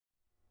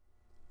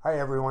Hi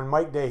everyone,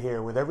 Mike Day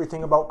here with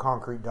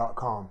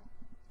everythingaboutconcrete.com.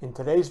 In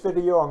today's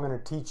video I'm going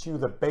to teach you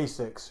the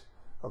basics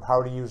of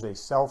how to use a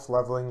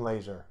self-leveling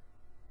laser.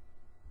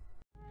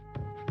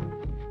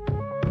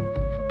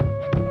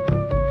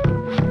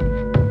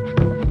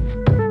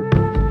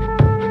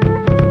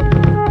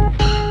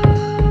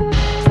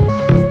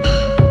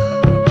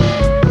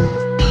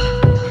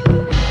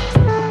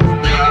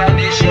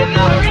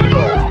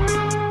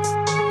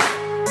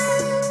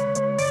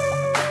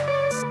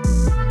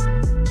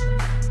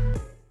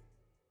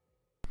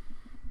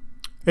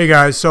 Hey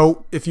guys,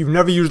 so if you've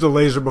never used a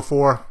laser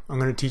before, I'm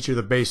going to teach you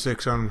the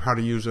basics on how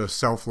to use a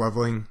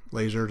self-leveling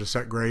laser to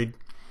set grade.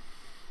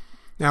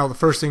 Now the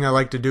first thing I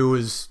like to do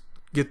is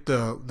get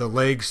the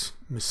legs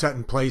set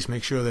in place,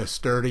 make sure they're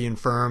sturdy and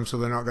firm so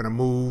they're not going to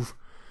move,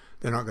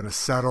 they're not going to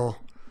settle.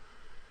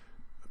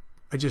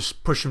 I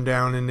just push them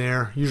down in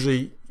there.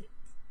 Usually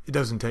it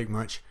doesn't take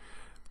much.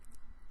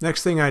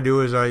 Next thing I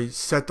do is I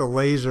set the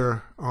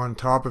laser on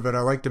top of it.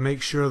 I like to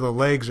make sure the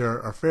legs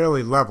are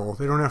fairly level.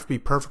 They don't have to be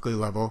perfectly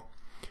level,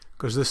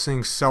 because this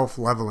thing's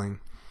self-leveling.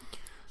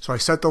 So I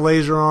set the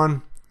laser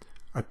on,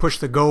 I push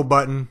the go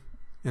button,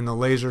 and the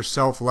laser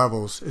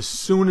self-levels. As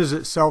soon as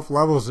it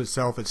self-levels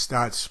itself, it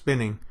starts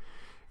spinning,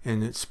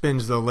 and it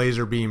spins the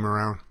laser beam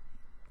around.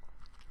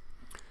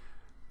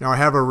 Now I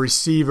have a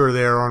receiver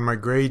there on my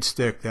grade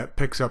stick that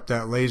picks up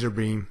that laser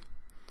beam.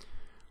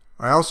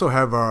 I also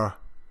have a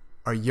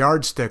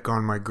yardstick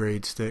on my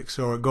grade stick,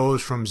 so it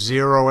goes from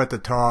 0 at the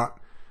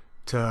top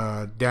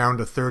to down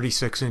to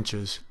 36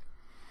 inches.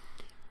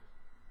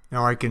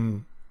 Now I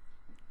can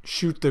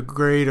shoot the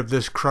grade of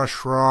this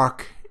crushed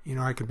rock. You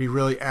know, I can be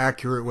really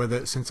accurate with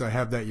it since I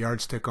have that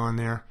yardstick on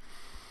there.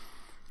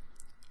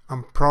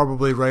 I'm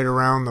probably right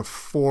around the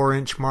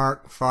 4-inch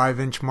mark,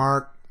 5-inch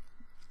mark.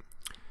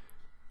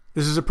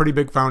 This is a pretty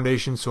big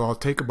foundation, so I'll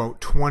take about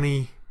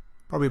 20,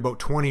 probably about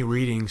 20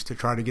 readings to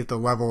try to get the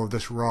level of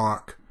this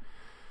rock.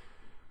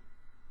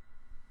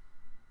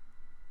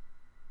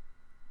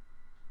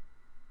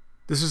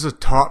 This is a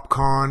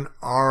Topcon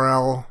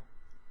RL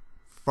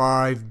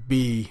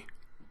 5B.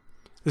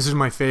 This is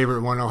my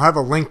favorite one. I'll have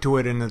a link to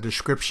it in the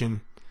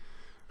description,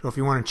 so if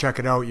you want to check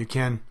it out you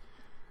can.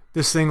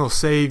 This thing will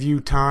save you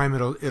time.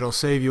 It'll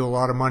save you a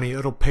lot of money.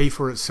 It'll pay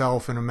for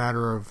itself in a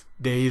matter of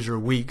days or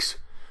weeks,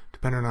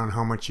 depending on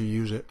how much you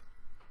use it.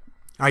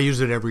 I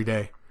use it every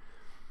day.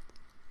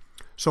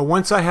 So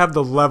once I have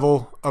the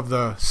level of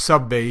the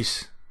sub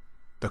base,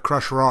 the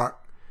crushed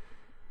rock,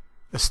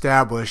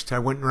 established, I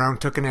went around,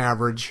 took an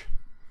average.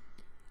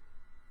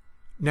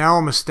 Now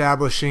I'm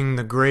establishing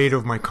the grade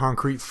of my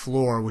concrete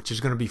floor, which is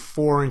going to be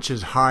 4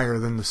 inches higher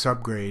than the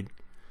subgrade.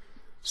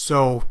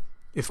 So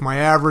if my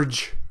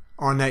average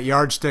on that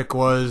yardstick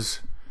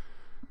was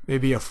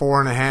maybe a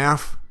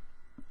 4.5,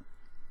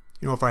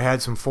 you know, if I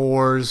had some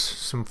 4s,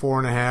 some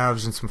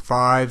 4.5s, and some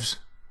 5s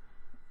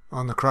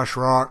on the crushed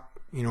rock,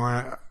 you know,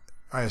 I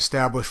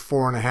established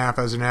 4.5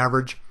 as an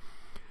average.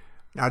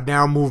 I'd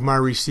now move my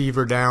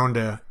receiver down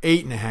to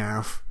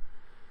 8.5,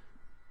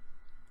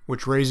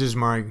 which raises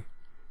my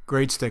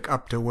grade stick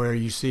up to where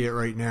you see it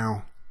right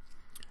now.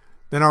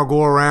 Then I'll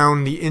go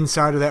around the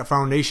inside of that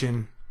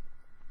foundation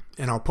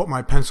and I'll put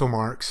my pencil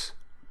marks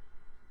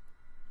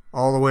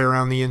all the way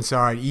around the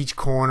inside, each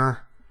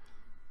corner,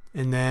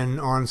 and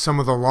then on some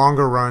of the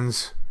longer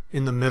runs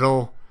in the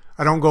middle.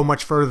 I don't go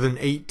much further than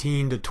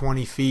 18 to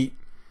 20 feet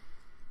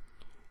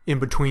in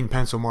between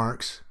pencil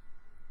marks.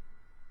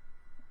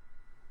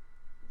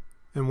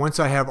 And once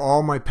I have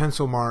all my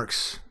pencil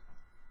marks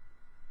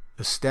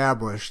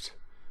established,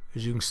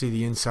 as you can see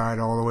the inside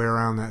all the way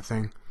around that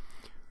thing.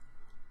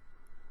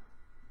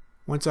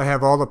 Once I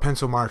have all the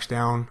pencil marks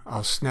down,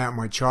 I'll snap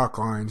my chalk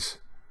lines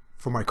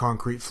for my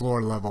concrete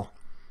floor level.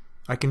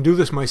 I can do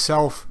this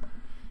myself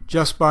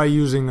just by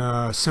using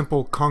a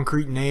simple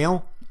concrete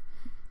nail.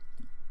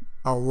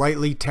 I'll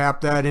lightly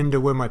tap that into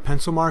where my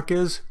pencil mark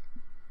is.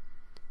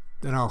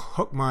 Then I'll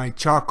hook my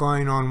chalk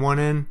line on one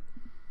end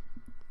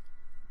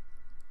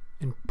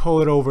and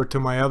pull it over to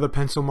my other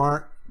pencil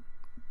mark.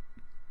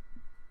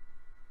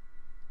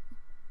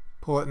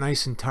 Pull it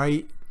nice and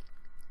tight,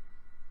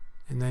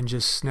 and then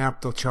just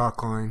snap the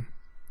chalk line,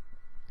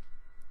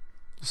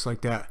 just like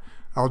that.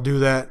 I'll do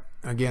that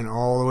again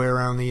all the way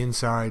around the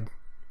inside.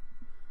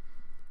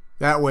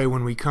 That way,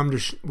 when we come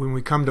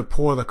to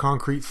pour the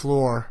concrete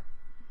floor,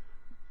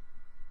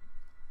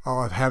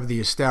 I'll have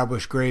the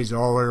established grades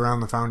all the way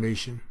around the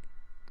foundation.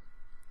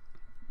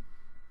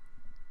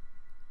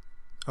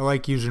 I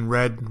like using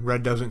red.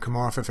 Red doesn't come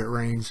off if it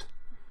rains.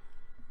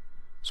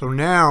 So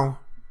now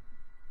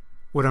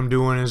what I'm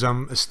doing is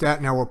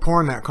now we're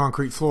pouring that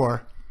concrete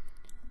floor.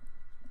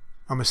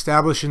 I'm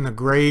establishing the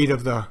grade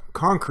of the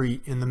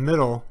concrete in the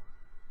middle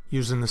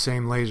using the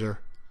same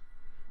laser.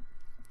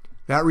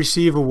 That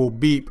receiver will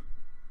beep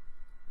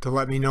to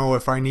let me know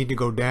if I need to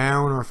go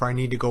down or if I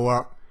need to go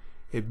up.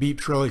 It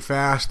beeps really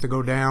fast to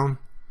go down,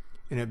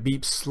 and it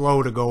beeps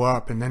slow to go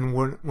up. And then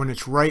when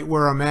it's right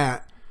where I'm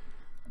at,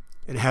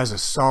 it has a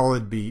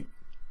solid beep.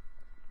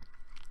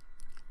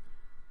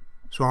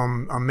 So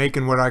I'm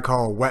making what I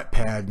call a wet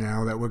pad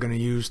now that we're going to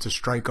use to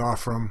strike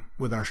off from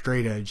with our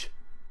straight edge.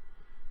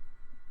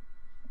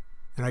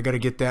 And I got to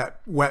get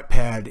that wet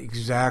pad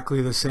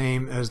exactly the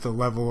same as the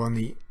level on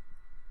the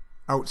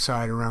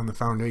outside around the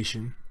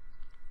foundation.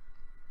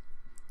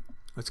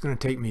 It's going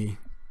to take me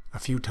a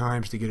few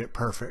times to get it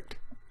perfect.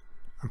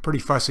 I'm pretty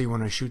fussy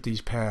when I shoot these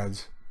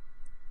pads.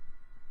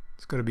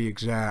 It's got to be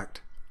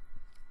exact.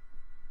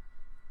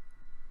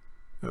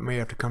 It may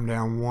have to come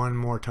down one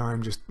more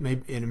time. Just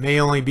maybe it may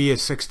only be a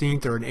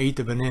 1/16 or an 1/8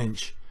 of an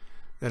inch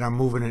that I'm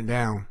moving it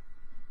down.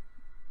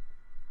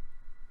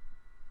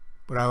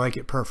 But I like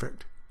it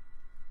perfect.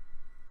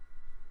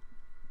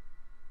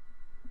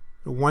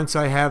 So once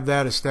I have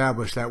that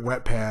established, that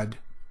wet pad,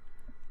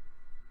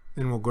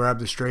 then we'll grab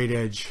the straight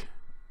edge.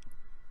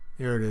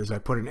 There it is. I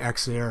put an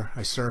X there.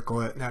 I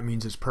circle it. That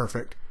means it's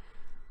perfect.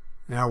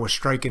 Now we're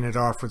striking it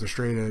off with a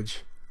straight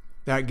edge.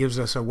 That gives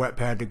us a wet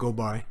pad to go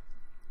by.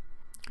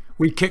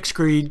 We kick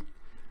screed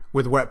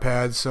with wet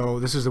pads, so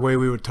this is the way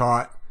we were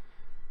taught.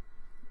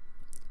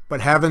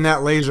 But having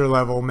that laser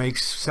level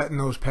makes setting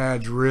those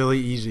pads really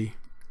easy.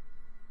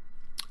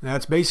 And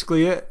that's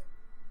basically it.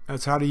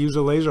 That's how to use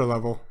a laser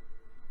level.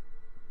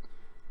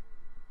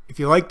 If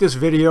you like this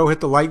video, hit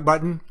the like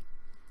button.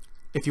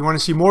 If you want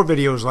to see more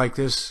videos like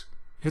this,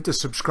 hit the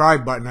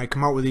subscribe button. I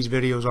come out with these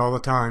videos all the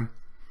time.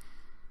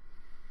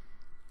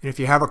 And if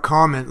you have a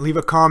comment, leave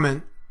a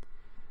comment.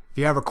 If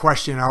you have a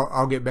question,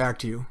 I'll get back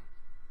to you.